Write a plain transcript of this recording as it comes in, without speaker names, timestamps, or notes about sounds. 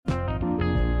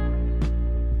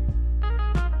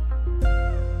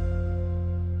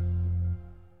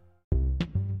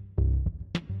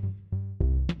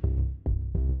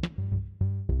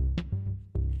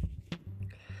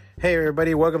Hey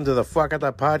everybody, welcome to the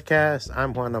Fuacata podcast.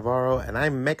 I'm Juan Navarro and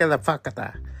I'm making the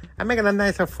Fuacata. I'm making a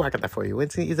nice Fuacata for you.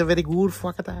 It's a very good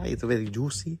Fuacata. It's very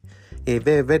juicy. A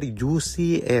very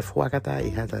juicy Fuacata.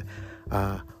 It has a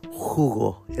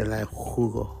jugo. It's like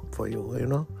jugo for you, you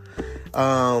know?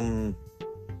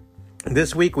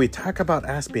 This week we talk about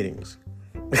ass beatings.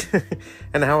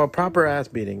 And how a proper ass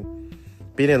beating,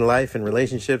 be it in life and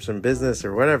relationships and business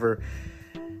or whatever,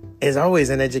 is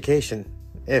always an education,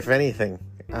 if anything.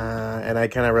 And I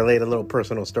kind of relate a little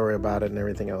personal story about it and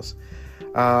everything else.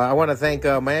 I want to thank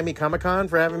Miami Comic-Con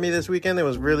for having me this weekend. It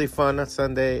was really fun on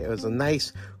Sunday. It was a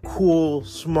nice, cool,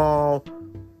 small,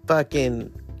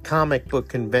 fucking comic book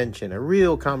convention. A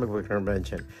real comic book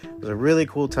convention. It was a really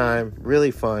cool time.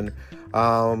 Really fun.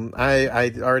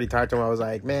 I already talked to him. I was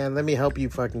like, man, let me help you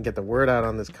fucking get the word out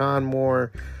on this con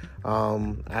more.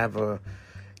 I have a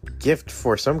gift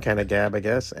for some kind of gab, I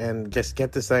guess, and just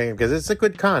get this thing, because it's a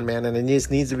good con, man, and it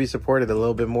just needs to be supported a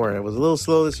little bit more. It was a little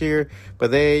slow this year, but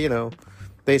they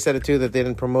said it too, that they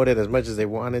didn't promote it as much as they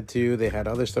wanted to. They had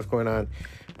other stuff going on,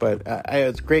 but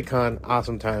it's a great con,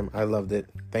 awesome time. I loved it.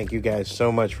 Thank you guys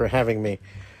so much for having me.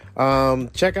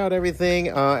 Check out everything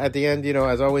at the end.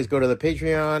 As always, go to the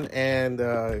Patreon and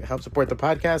help support the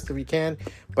podcast if you can.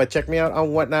 But check me out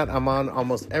on Whatnot. I'm on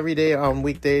almost every day on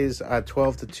weekdays at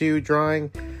 12 to 2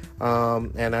 drawing.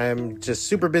 And I'm just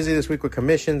super busy this week with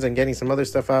commissions and getting some other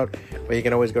stuff out. But you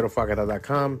can always go to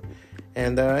fuacata.com.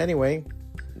 And anyway,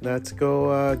 let's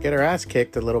go get our ass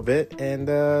kicked a little bit and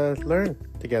learn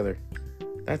together.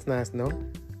 That's nice, no?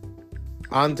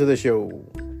 On to the show.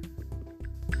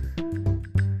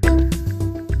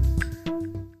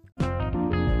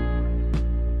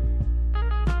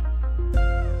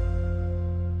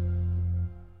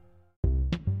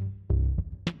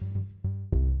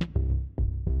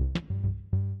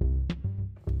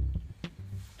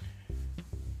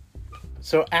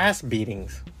 So ass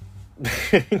beatings.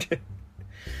 Tell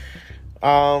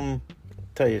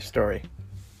you a story.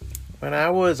 When I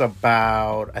was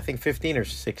about, I think 15 or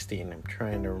 16, I'm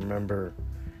trying to remember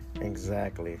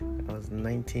exactly. I was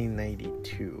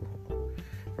 1992.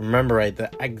 Remember right,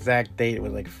 the exact date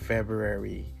was like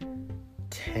February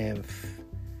 10th,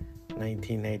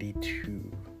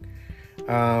 1992.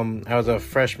 I was a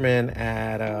freshman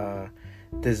at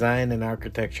Design and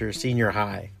Architecture Senior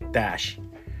High, Dash.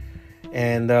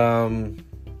 And,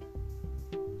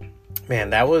 man,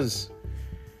 that was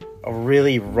a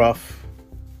really rough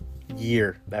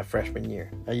year, that freshman year.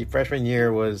 That freshman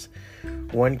year was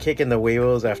one kick in the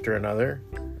wheels after another.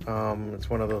 It's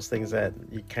one of those things that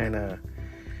you kind of,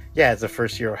 it's the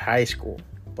first year of high school,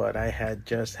 but I had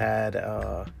just had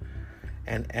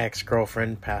an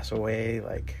ex-girlfriend pass away.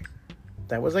 Like,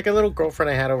 that was like a little girlfriend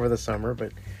I had over the summer,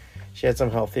 but she had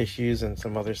some health issues and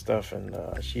some other stuff, and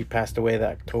she passed away the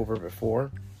October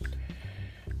before.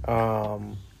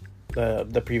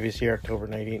 The previous year, October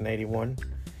 1991.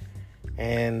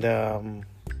 And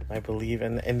I believe,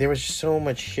 and there was so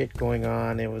much shit going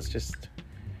on. It was just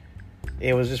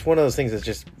one of those things that's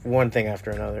just one thing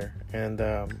after another. And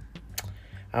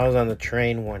I was on the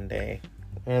train one day,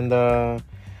 and I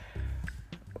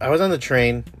was on the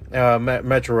train,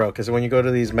 Metro Rail, because when you go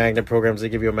to these magnet programs, they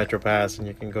give you a Metro Pass, and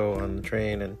you can go on the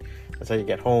train, and that's how you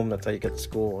get home, that's how you get to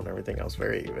school, and everything else,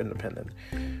 very independent,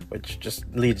 which just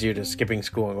leads you to skipping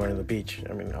school and going to the beach.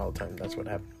 I mean, all the time, that's what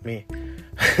happened to me.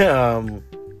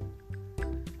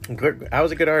 I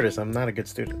was a good artist, I'm not a good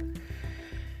student.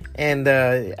 And,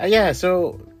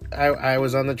 so I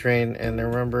was on the train, and I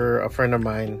remember a friend of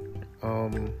mine,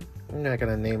 I'm not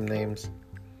going to name names,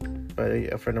 but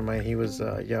a friend of mine, he was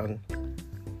young.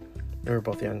 We were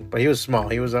both young, but he was small.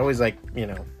 He was always like,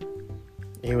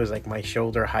 he was like my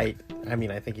shoulder height. I mean,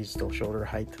 I think he's still shoulder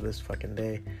height to this fucking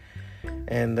day.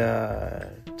 And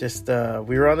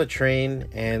we were on the train,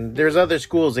 and there's other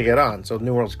schools to get on. So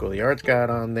New World School of the Arts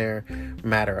got on there.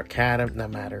 Mast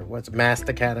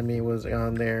Academy was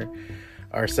on there.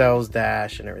 Ourselves,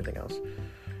 Dash, and everything else.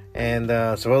 And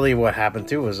supposedly what happened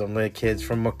too was some of the kids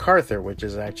from MacArthur, which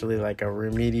is actually like a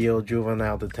remedial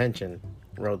juvenile detention,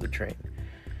 rode the train.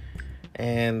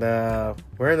 And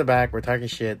we're in the back, we're talking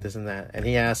shit, this and that. And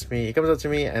he comes up to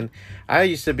me, and I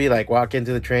used to be like, walk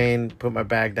into the train, put my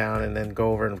bag down, and then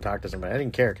go over and talk to somebody. I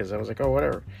didn't care, because I was like, oh,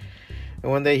 whatever.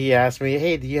 And one day he asked me,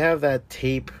 hey, do you have that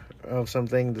tape of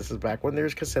something? This is back when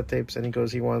there's cassette tapes. And he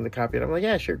goes, he wanted to copy it. I'm like,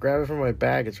 yeah, sure, grab it from my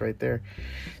bag, it's right there.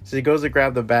 So he goes to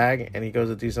grab the bag, and he goes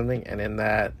to do something, and then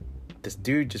this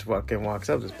dude just walks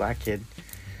up, this black kid,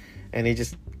 and he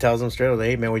just tells him straight away,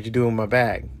 hey man, what'd you do with my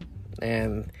bag?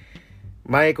 And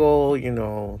Michael,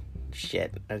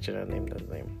 shit, I should have named his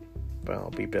name, but I'll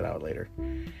beep it out later.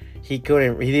 he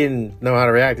didn't know how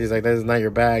to react. He's like, this is not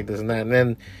your bag, this and that. And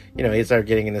then, he started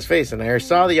getting in his face. And I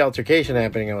saw the altercation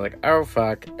happening. I was like, oh,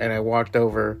 fuck. And I walked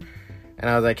over and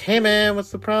I was like, hey, man,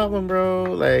 what's the problem, bro?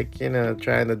 Like,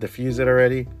 trying to diffuse it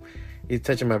already. He's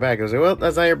touching my bag. I was like, well,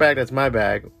 that's not your bag. That's my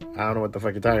bag. I don't know what the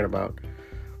fuck you're talking about.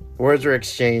 Words were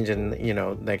exchanged. And,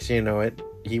 next thing you know it,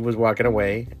 he was walking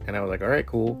away. And I was like, all right,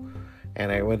 cool.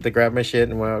 And I went to grab my shit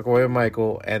and walk away with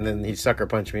Michael. And then he sucker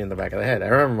punched me in the back of the head. I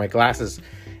remember my glasses.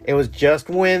 It was just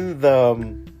when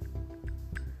the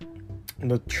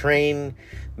train,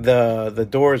 the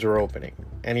doors were opening.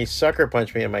 And he sucker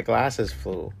punched me and my glasses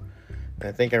flew. And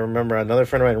I think I remember another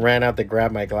friend of mine ran out to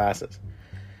grab my glasses.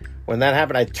 When that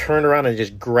happened, I turned around and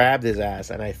just grabbed his ass.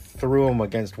 And I threw him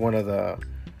against one of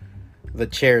the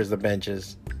chairs, the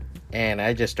benches. And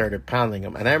I just started pounding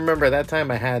him. And I remember at that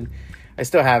time I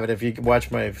still have it. If you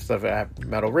watch my stuff, I have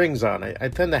metal rings on. I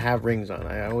tend to have rings on.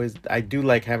 I do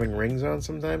like having rings on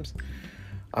sometimes.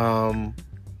 And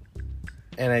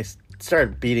I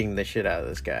started beating the shit out of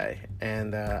this guy.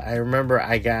 And I remember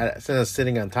I was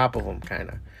sitting on top of him, kind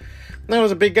of. And I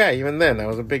was a big guy. Even then, I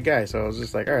was a big guy. So I was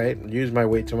just like, all right, use my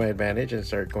weight to my advantage and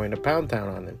start going to pound town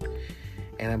on him.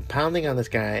 And I'm pounding on this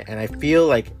guy, and I feel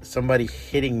like somebody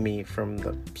hitting me from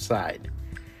the side.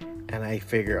 And I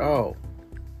figure, oh,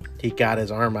 he got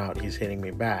his arm out. He's hitting me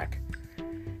back.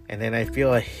 And then I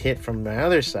feel a hit from my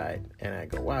other side. And I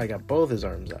go, wow, I got both his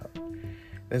arms out.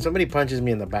 Then somebody punches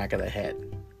me in the back of the head.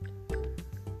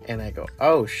 And I go,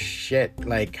 oh, shit.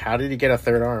 Like, how did he get a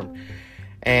third arm?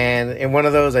 And in one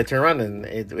of those, I turn around, and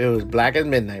it was black as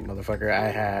midnight, motherfucker. I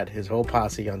had his whole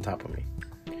posse on top of me.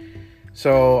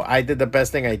 So I did the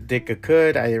best thing I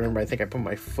could. I think I put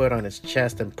my foot on his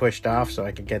chest and pushed off so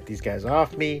I could get these guys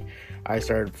off me. I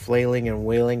started flailing and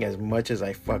wailing as much as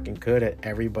I fucking could at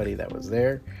everybody that was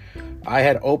there. I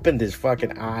had opened his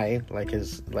fucking eye, like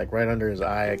right under his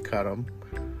eye. I cut him.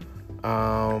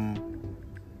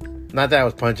 Not that I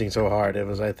was punching so hard. It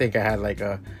was, I think I had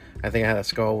a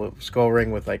skull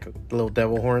ring with like little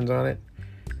devil horns on it,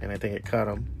 and I think it cut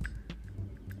him.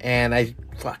 And it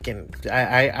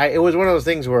was one of those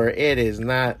things where it is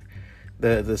not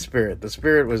the spirit. The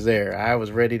spirit was there. I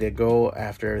was ready to go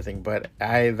after everything, but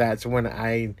that's when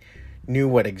I knew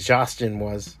what exhaustion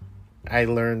was. I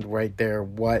learned right there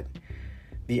what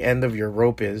the end of your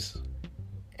rope is.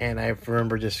 And I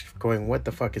remember just going, what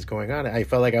the fuck is going on? I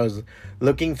felt like I was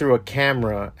looking through a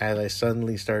camera as I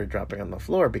suddenly started dropping on the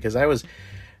floor, because I was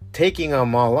taking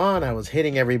them all on. I was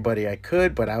hitting everybody I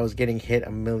could, but I was getting hit a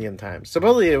million times.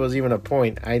 Supposedly, it was even a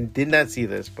point. I did not see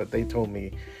this, but people told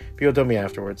me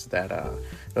afterwards that there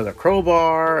was a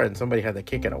crowbar and somebody had to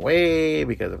kick it away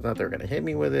because if not, they were going to hit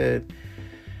me with it.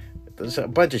 There's a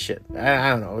bunch of shit. I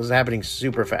don't know. It was happening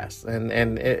super fast. And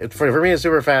for me, it's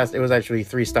super fast. It was actually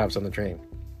 3 stops on the train.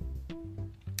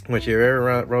 Which, if you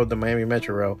ever rode the Miami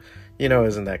Metro Rail,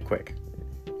 isn't that quick.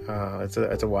 It's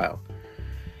a while.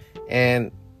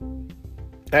 And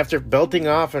after belting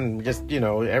off and just,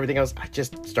 everything else, I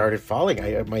just started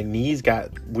falling. My knees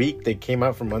got weak. They came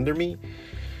out from under me.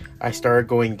 I started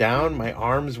going down. My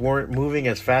arms weren't moving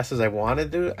as fast as I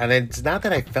wanted to. And it's not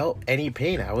that I felt any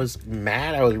pain. I was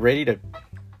mad. I was ready to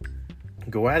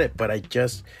go at it. But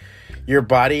your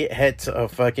body hits a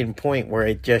fucking point where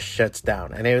it just shuts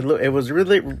down. And it was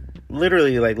really,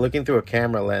 literally like looking through a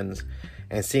camera lens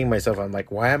and seeing myself. I'm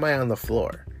like, why am I on the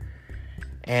floor?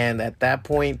 And at that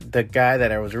point, the guy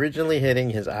that I was originally hitting,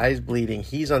 his eyes bleeding,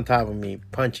 he's on top of me,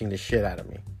 punching the shit out of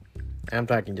me. I'm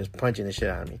talking just punching the shit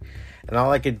out of me. And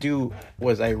all I could do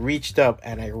was I reached up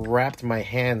and I wrapped my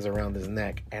hands around his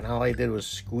neck. And all I did was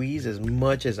squeeze as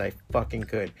much as I fucking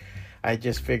could. I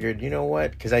just figured, you know what?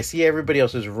 Because I see everybody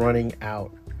else is running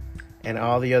out. And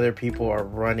all the other people are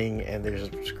running and there's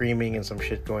screaming and some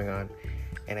shit going on.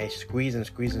 And I squeeze and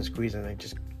squeeze and squeeze and I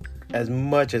just, as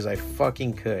much as I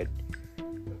fucking could.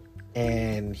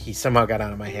 And he somehow got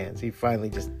out of my hands. He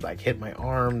finally just like hit my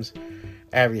arms,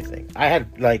 everything. I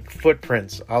had like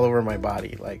footprints all over my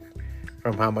body, like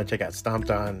from how much I got stomped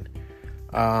on.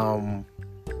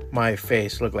 My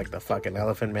face looked like the fucking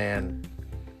Elephant Man.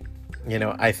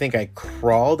 I think I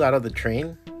crawled out of the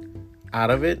train, out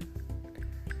of it.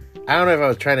 I don't know if I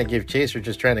was trying to give chase or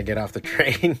just trying to get off the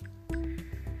train.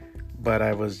 But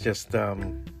I was just, I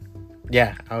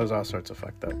was all sorts of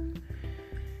fucked up.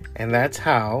 And that's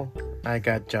how I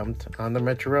got jumped on the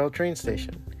Metro Rail train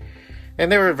station. And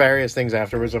there were various things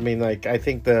afterwards. I mean, like, I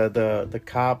think the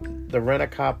cop, the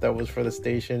rent-a-cop that was for the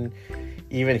station,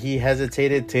 even he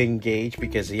hesitated to engage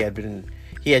because he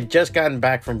had just gotten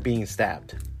back from being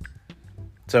stabbed.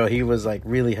 So he was, like,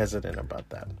 really hesitant about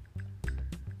that.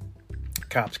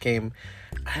 Cops came.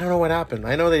 I don't know what happened.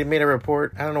 I know they made a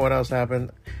report. I don't know what else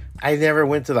happened. I never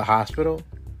went to the hospital.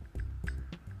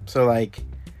 So, like,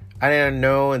 I didn't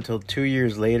know until 2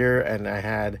 years later, and I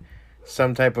had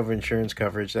some type of insurance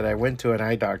coverage that I went to an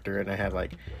eye doctor, and I had,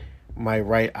 like, my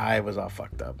right eye was all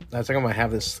fucked up. That's like I'm gonna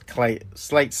have this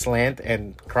slight slant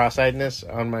and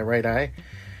cross-eyedness on my right eye.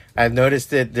 I've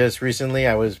noticed it just recently.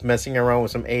 I was messing around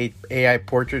with some AI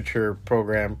portraiture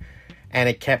program, and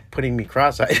it kept putting me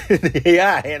cross-eyed in the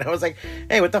AI. And I was like,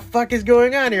 hey, what the fuck is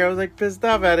going on here? I was like pissed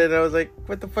off at it. And I was like,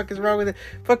 what the fuck is wrong with it?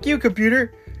 Fuck you,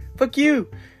 computer. Fuck you.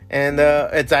 And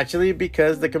it's actually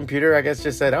because the computer, I guess,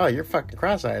 just said, oh, you're fucking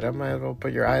cross-eyed. I might as well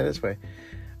put your eye this way.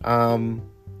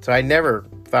 So I never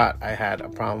thought I had a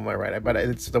problem with my right eye. But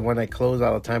it's the one I close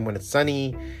all the time when it's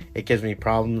sunny. It gives me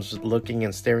problems looking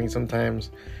and staring sometimes.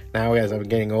 Now, as I'm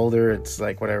getting older, it's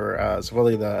like whatever.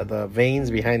 Supposedly the veins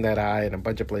behind that eye in a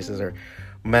bunch of places are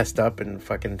messed up and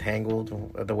fucking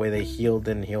tangled. The way they healed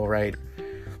didn't heal right.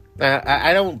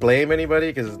 I don't blame anybody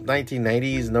because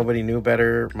 1990s, nobody knew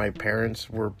better. My parents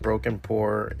were broken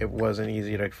poor. It wasn't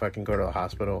easy to fucking go to the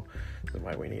hospital. That's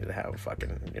why we needed to have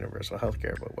fucking universal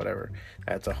healthcare, but whatever.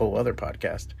 That's a whole other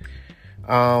podcast.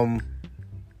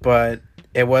 But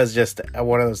it was just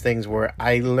one of those things where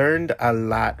I learned a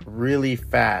lot really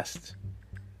fast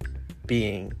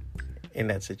being in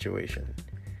that situation.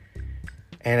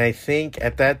 And I think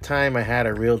at that time I had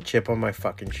a real chip on my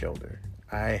fucking shoulder.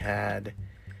 I had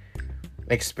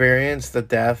experienced the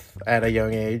death at a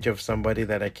young age of somebody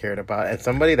that I cared about and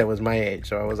somebody that was my age.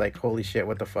 So I was like, holy shit,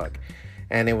 what the fuck?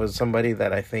 And it was somebody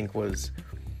that I think was,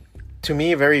 to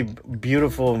me, very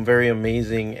beautiful and very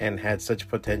amazing and had such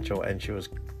potential, and she was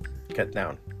cut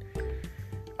down.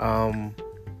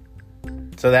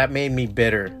 So that made me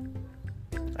bitter.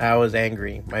 I was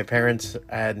angry. My parents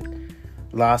had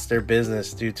lost their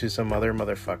business due to some other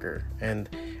motherfucker, and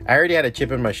I already had a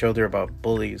chip in my shoulder about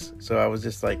bullies, so I was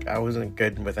just like, I wasn't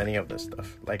good with any of this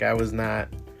stuff. Like, I was not,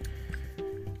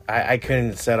 I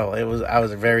couldn't settle. I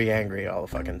was very angry all the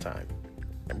fucking time.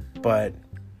 But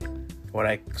what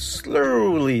I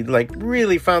slowly, like,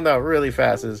 really found out really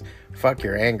fast is, fuck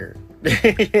your anger.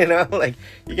 You know, like,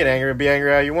 you can be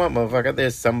angry how you want, motherfucker.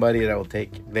 There's somebody that will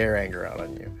take their anger out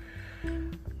on you.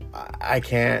 I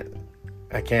can't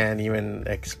even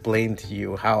explain to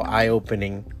you how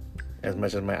eye-opening, as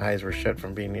much as my eyes were shut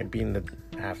from being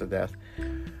half to death,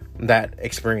 that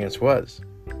experience was.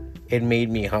 It made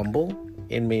me humble.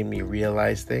 It made me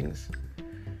realize things.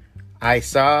 I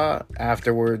saw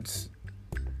afterwards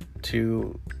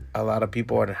to a lot of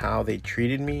people and how they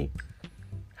treated me,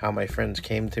 how my friends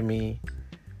came to me,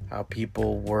 how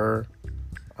people were.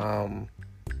 It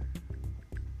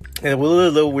was a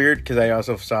little weird because I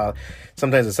also saw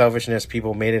sometimes the selfishness,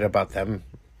 people made it about them,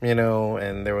 you know,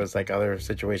 and there was like other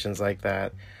situations like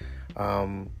that.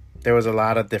 There was a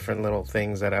lot of different little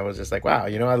things that I was just like, wow,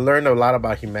 you know, I learned a lot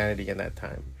about humanity in that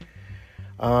time.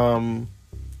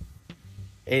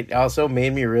 It also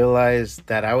made me realize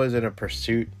that I was in a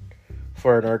pursuit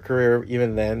for an art career,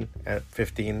 even then at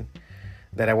 15,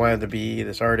 that I wanted to be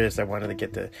this artist. I wanted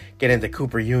to get into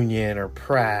Cooper Union or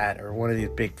Pratt or one of these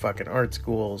big fucking art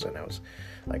schools, and I was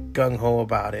like gung-ho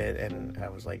about it, and I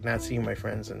was like not seeing my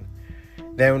friends. And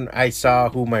then I saw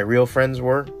who my real friends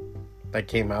were that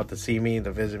came out to see me,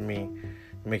 to visit me,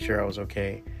 to make sure I was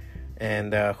okay,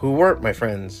 and who weren't my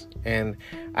friends. And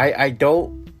I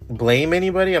don't blame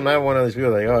anybody. I'm not one of those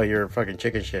people like, oh, you're fucking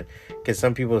chicken shit, because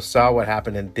some people saw what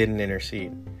happened and didn't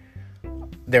intercede.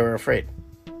 They were afraid.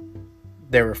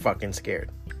 They were fucking scared.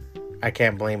 I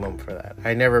can't blame them for that.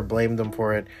 I never blamed them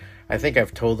for it. I think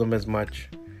I've told them as much,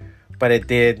 but it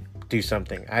did do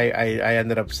something. I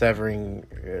ended up severing,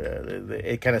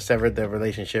 it kind of severed the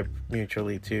relationship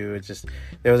mutually too. It's just,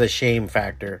 there was a shame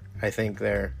factor, I think,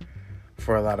 there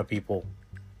for a lot of people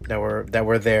that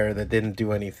were there that didn't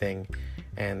do anything.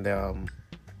 And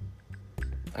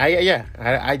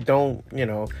I don't, you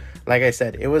know, like I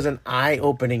said, it was an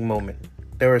eye-opening moment.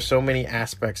 There were so many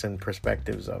aspects and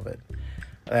perspectives of it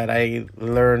that I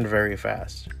learned very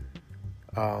fast.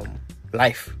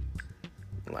 Life.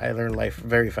 I learned life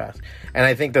very fast. And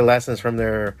I think the lessons from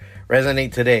there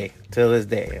resonate today, till this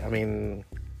day. I mean,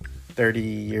 30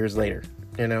 years later,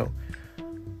 you know.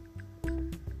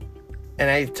 And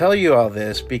I tell you all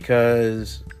this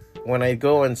because when I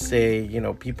go and say, you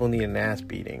know, people need an ass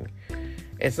beating,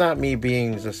 it's not me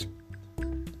being just,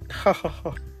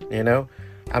 you know.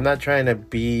 I'm not trying to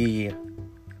be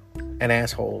an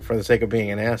asshole for the sake of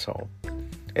being an asshole.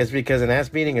 It's because an ass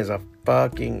beating is a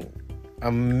fucking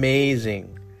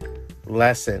amazing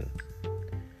lesson.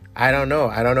 I don't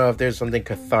know if there's something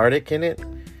cathartic in it.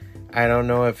 I don't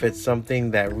know if it's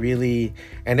something that really,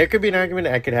 and there could be an argument.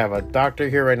 I could have a doctor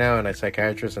here right now and a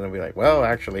psychiatrist, and I'll be like, well,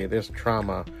 actually, this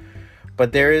trauma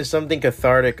But there is something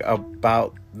cathartic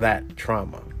about that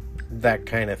trauma, that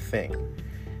kind of thing.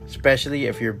 Especially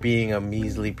if you're being a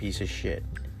measly piece of shit.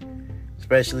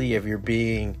 Especially if you're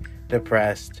being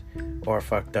depressed or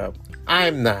fucked up.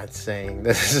 I'm not saying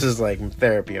this is like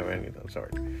therapy of any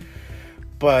sort.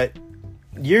 But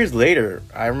years later,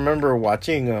 I remember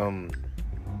watching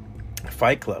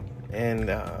Fight Club. And,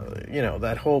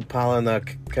 that whole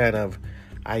Palahniuk kind of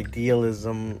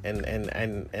idealism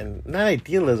and not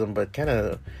idealism, but kind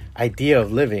of idea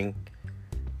of living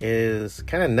is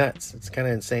kind of nuts. It's kind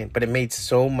of insane, but it made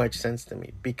so much sense to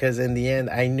me because in the end,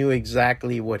 I knew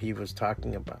exactly what he was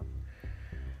talking about.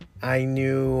 I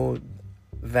knew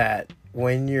that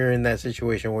when you're in that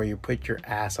situation where you put your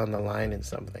ass on the line in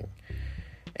something,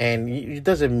 and it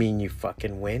doesn't mean you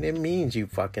fucking win, it means you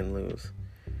fucking lose.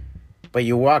 But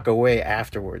you walk away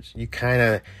afterwards. You kind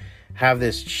of have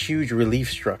this huge relief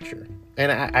structure.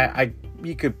 And I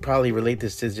you could probably relate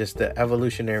this to just the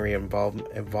evolutionary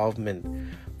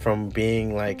involvement from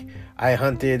being like, I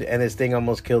hunted and this thing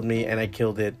almost killed me and I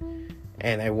killed it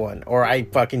and I won. Or I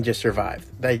fucking just survived.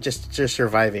 Just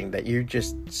surviving, that you're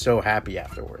just so happy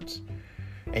afterwards.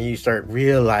 And you start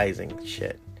realizing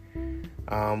shit.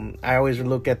 I always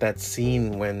look at that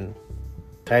scene when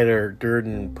Tyler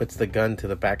Durden puts the gun to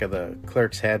the back of the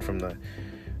clerk's head from the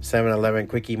 7-Eleven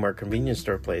Quickie Mart convenience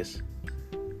store place.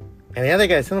 And the other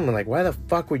guy's telling him, like, why the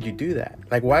fuck would you do that?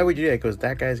 Like, why would you do that? Because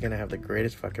that guy's going to have the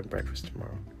greatest fucking breakfast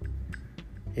tomorrow.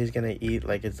 He's going to eat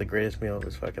like it's the greatest meal of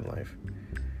his fucking life.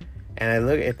 And I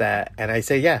look at that and I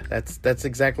say, yeah, that's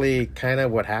exactly kind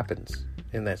of what happens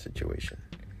in that situation.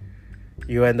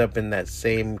 You end up in that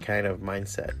same kind of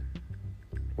mindset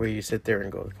where you sit there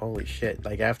and go, holy shit.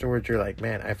 Like, afterwards, you're like,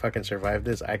 man, I fucking survived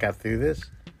this. I got through this.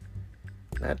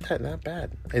 Not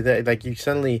bad. Like, you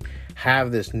suddenly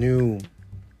have this new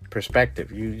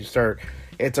perspective. You start,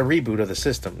 it's a reboot of the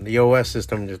system. The OS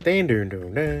system just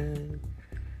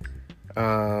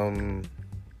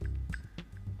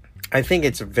I think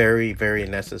it's very, very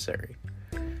necessary.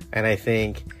 And I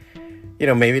think,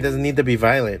 maybe it doesn't need to be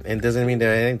violent. It doesn't mean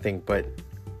that anything, but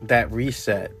that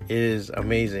reset is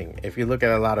amazing. If you look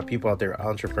at a lot of people out there,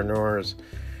 entrepreneurs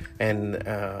and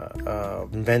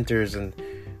inventors and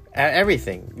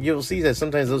everything, you'll see that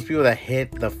sometimes those people that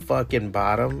hit the fucking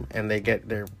bottom and they get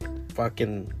their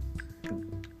fucking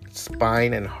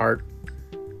spine and heart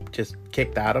just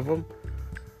kicked out of them,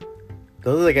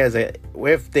 those are the guys that,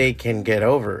 if they can get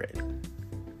over it,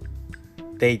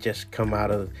 they just come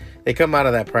out of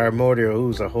that primordial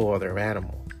ooze a whole other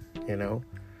animal.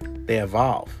 They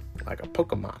evolve like a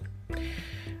Pokemon.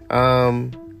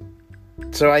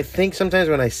 So I think sometimes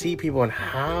when I see people and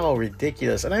how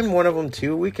ridiculous, and I'm one of them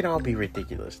too, we can all be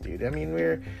ridiculous, dude. I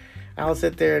mean, I'll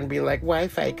sit there and be like,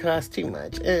 Wi-Fi costs too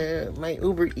much. My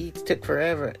Uber Eats took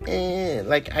forever.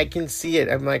 Like, I can see it.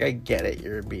 I'm like, I get it.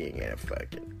 You're being a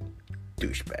fucking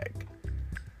douchebag.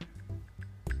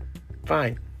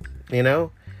 Fine.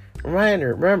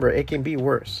 Remember, it can be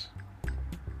worse.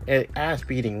 An ass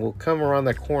beating will come around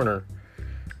the corner.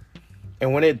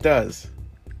 And when it does,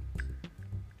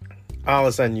 all of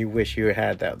a sudden you wish you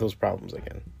had those problems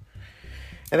again.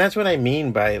 And that's what I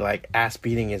mean by, like, ass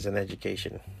beating is an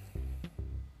education.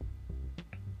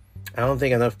 I don't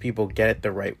think enough people get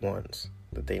the right ones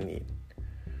that they need.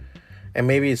 And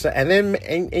maybe it's,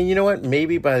 and you know what?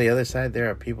 Maybe by the other side,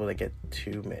 there are people that get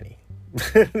too many.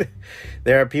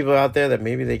 There are people out there that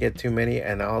maybe they get too many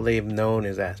and all they've known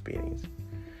is ass beatings.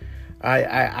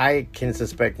 I can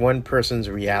suspect one person's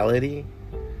reality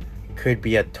could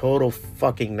be a total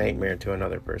fucking nightmare to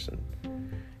another person.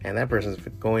 And that person's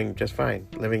going just fine,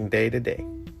 living day to day.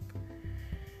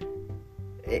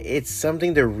 It's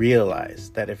something to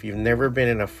realize that if you've never been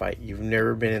in a fight, you've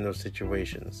never been in those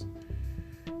situations,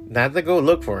 not to go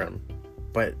look for them,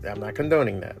 but I'm not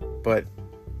condoning that, but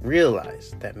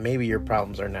realize that maybe your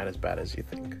problems are not as bad as you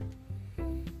think.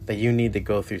 That you need to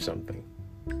go through something.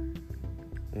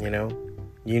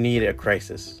 You need a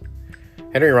crisis.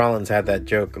 Henry Rollins had that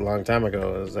joke a long time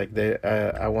ago. It was like,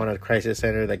 I want a crisis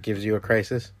center that gives you a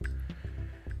crisis.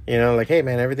 Like, hey,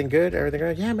 man, everything good? Everything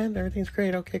good? Yeah, man, everything's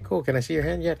great. Okay, cool. Can I see your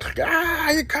hand? Yeah.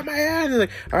 You cut my hand.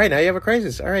 Like, all right, now you have a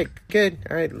crisis. All right, good.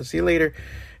 All right, let's see you later.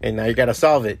 And now you got to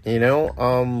solve it,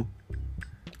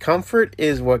 Comfort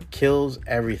is what kills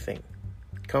everything.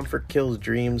 Comfort kills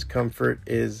dreams. Comfort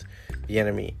is the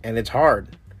enemy. And it's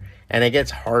hard. And it gets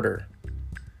harder.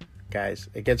 Guys,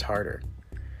 it gets harder.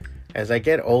 As I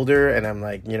get older and I'm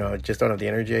like, just don't have the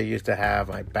energy I used to have.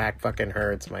 My back fucking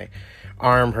hurts. My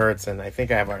arm hurts. And I think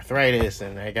I have arthritis.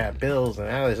 And I got bills and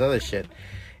all this other shit.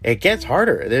 It gets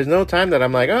harder. There's no time that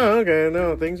I'm like, oh, okay,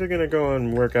 no, things are going to go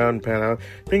and work out and pan out.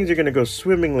 Things are going to go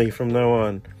swimmingly from now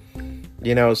on.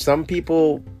 You know, some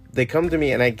people, they come to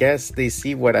me and I guess they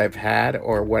see what I've had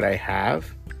or what I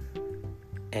have,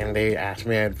 and they ask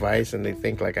me advice and they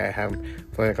think like I have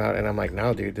flying cloud, and I'm like,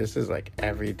 no, dude, this is like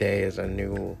every day is a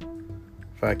new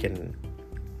fucking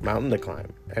mountain to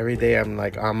climb. Every day I'm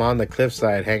like, I'm on the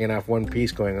cliffside hanging off one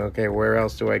piece going, okay, where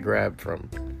else do I grab from?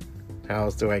 How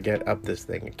else do I get up this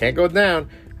thing? It can't go down.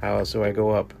 How else do I go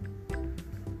up?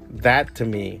 That to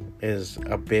me is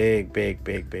a big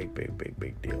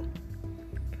deal.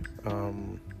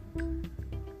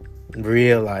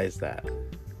 Realize that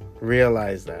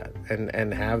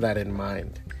and have that in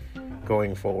mind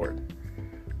going forward.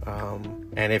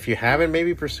 And if you haven't,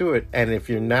 maybe pursue it. And if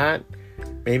you're not,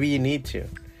 maybe you need to.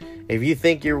 If you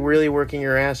think you're really working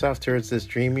your ass off towards this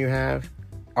dream you have,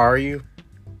 are you?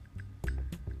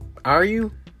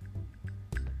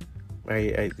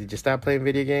 Did you stop playing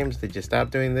video games? Did you stop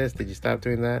doing this? Did you stop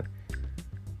doing that?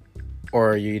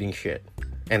 Or are you eating shit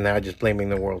and now just blaming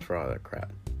the world for all that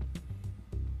crap?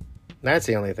 That's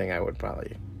the only thing I would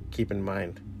probably keep in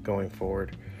mind going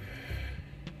forward.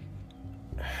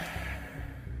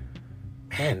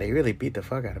 Man, they really beat the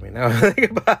fuck out of me now. I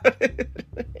think about it.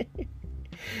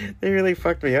 They really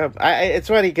fucked me up. It's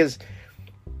funny because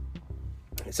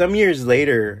some years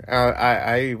later,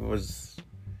 I was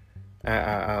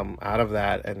out of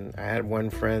that, and I had one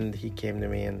friend. He came to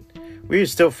me, and we were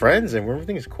still friends, and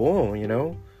everything's cool, you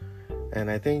know. And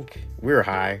I think we were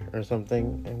high or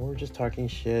something, and we were just talking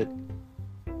shit.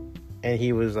 And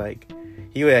he was like,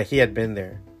 he had been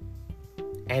there,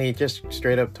 and he just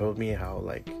straight up told me how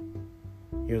like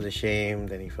he was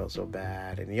ashamed and he felt so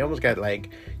bad, and he almost got like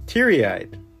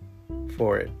teary-eyed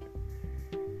for it.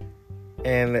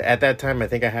 And at that time, I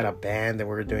think I had a band and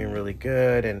we were doing really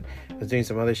good, and I was doing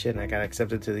some other shit, and I got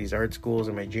accepted to these art schools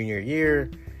in my junior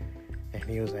year. And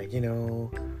he was like, you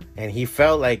know, and he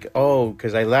felt like, oh,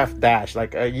 because I left Dash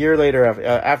like a year later.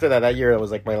 After that year, it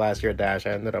was like my last year at Dash.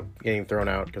 I ended up getting thrown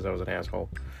out because I was an asshole.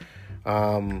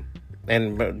 And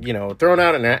you know, thrown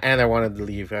out, and I wanted to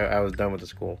leave. I was done with the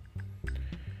school.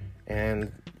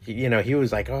 And you know, he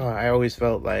was like, oh, I always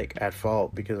felt like at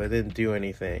fault because I didn't do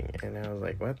anything. And I was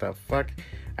like, what the fuck?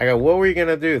 I go, what were you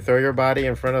gonna do? Throw your body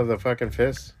in front of the fucking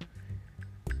fists?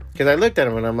 Because I looked at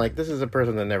him and I'm like, this is a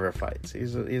person that never fights.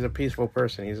 He's a peaceful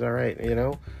person. He's all right, you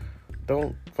know?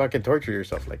 Don't fucking torture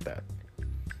yourself like that.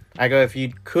 I go, if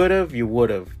you could have, you would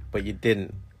have, but you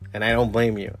didn't. And I don't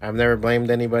blame you. I've never blamed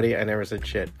anybody. I never said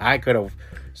shit. I could have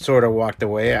sort of walked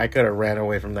away. I could have ran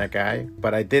away from that guy,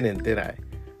 but I didn't, did I?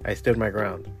 I stood my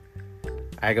ground.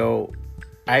 I go,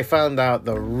 I found out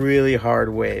the really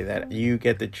hard way that you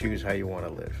get to choose how you want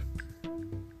to live.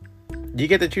 You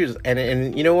get to choose,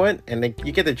 and you know what? And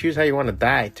you get to choose how you want to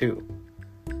die too.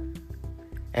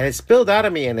 And it spilled out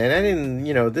of me, and I didn't,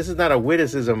 you know, this is not a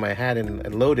witticism I had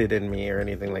and loaded in me or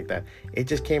anything like that. It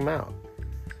just came out.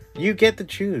 You get to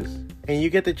choose, and you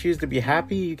get to choose to be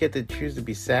happy. You get to choose to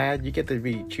be sad. You get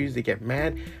to choose to get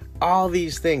mad. All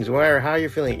these things, whatever, how you're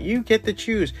feeling, you get to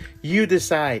choose. You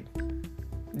decide.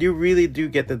 You really do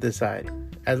get to decide.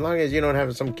 As long as you don't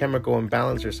have some chemical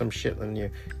imbalance or some shit in you,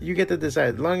 you get to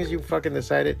decide. As long as you fucking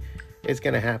decide it, it's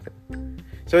going to happen.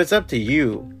 So it's up to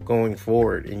you going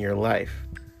forward in your life.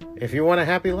 If you want a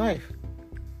happy life.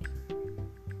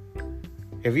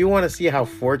 If you want to see how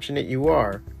fortunate you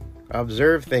are,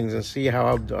 observe things and see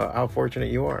how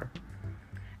fortunate you are.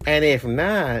 And if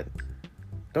not,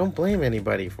 don't blame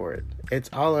anybody for it.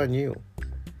 It's all on you.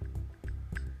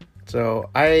 So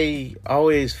I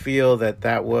always feel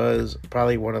that was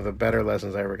probably one of the better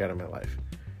lessons I ever got in my life.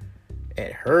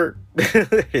 It hurt.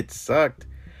 It sucked.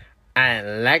 I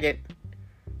didn't like it.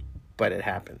 But it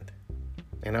happened.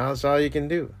 And that's all you can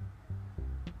do.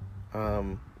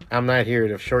 I'm not here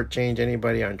to shortchange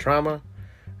anybody on trauma.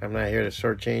 I'm not here to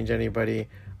shortchange anybody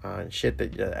on shit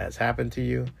that has happened to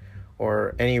you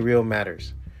or any real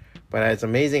matters. But it's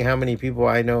amazing how many people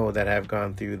I know that have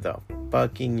gone through the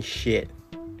fucking shit.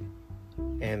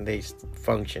 And they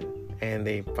function and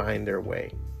they find their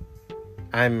way.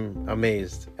 I'm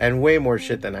amazed, and way more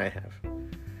shit than I have,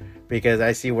 because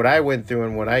I see what I went through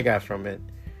and what I got from it,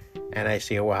 and I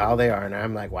see how they are, and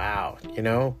I'm like, wow, you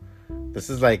know, this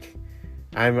is like,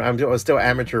 I'm still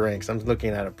amateur ranks. I'm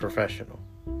looking at a professional,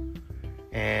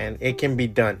 and it can be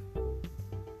done.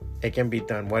 It can be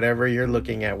done. Whatever you're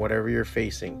looking at, whatever you're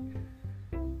facing,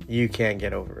 you can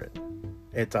get over it.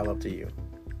 It's all up to you.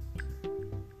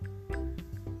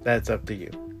 That's up to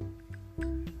you.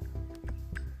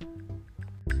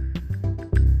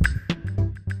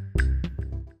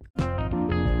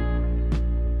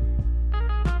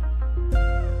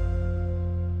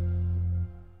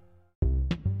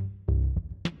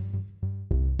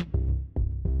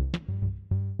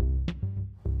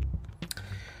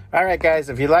 All right, guys,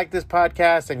 if you like this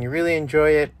podcast and you really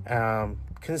enjoy it,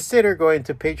 consider going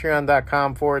to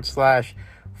patreon.com/Fwacata,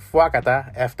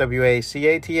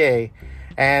 Fwacata,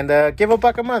 and give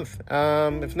 $1 a month.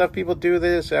 If enough people do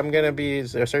this, I'm going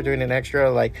to start doing an extra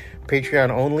like Patreon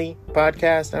only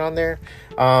podcast on there.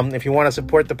 If you want to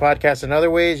support the podcast in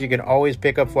other ways, you can always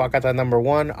pick up Fwacata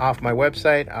 #1 off my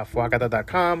website,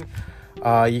 fwacata.com.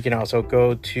 You can also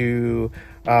go to,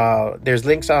 there's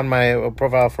links on my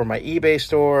profile for my eBay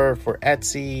store, for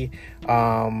Etsy,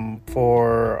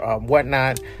 for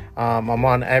whatnot. I'm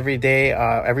on every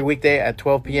weekday at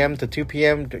 12 p.m. to 2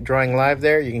 p.m. drawing live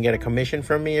there. You can get a commission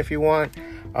from me if you want.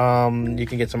 You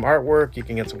can get some artwork. You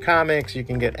can get some comics. You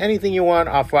can get anything you want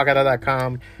off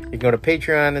Fwacata.com. You can go to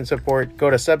Patreon and support.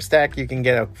 Go to Substack. You can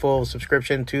get a full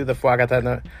subscription to the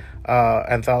Fwacata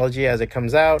anthology as it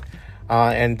comes out.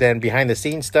 And then behind the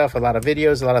scenes stuff, a lot of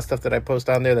videos, a lot of stuff that I post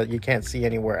on there that you can't see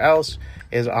anywhere else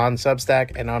is on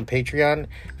Substack and on Patreon.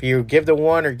 If you give the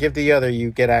one or give the other,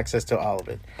 you get access to all of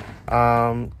it.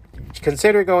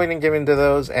 Consider going and giving to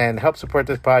those and help support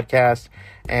this podcast.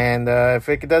 And if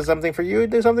it does something for you,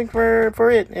 do something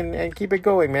for it and keep it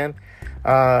going, man.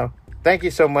 Thank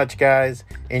you so much, guys.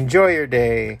 Enjoy your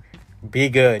day. Be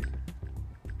good.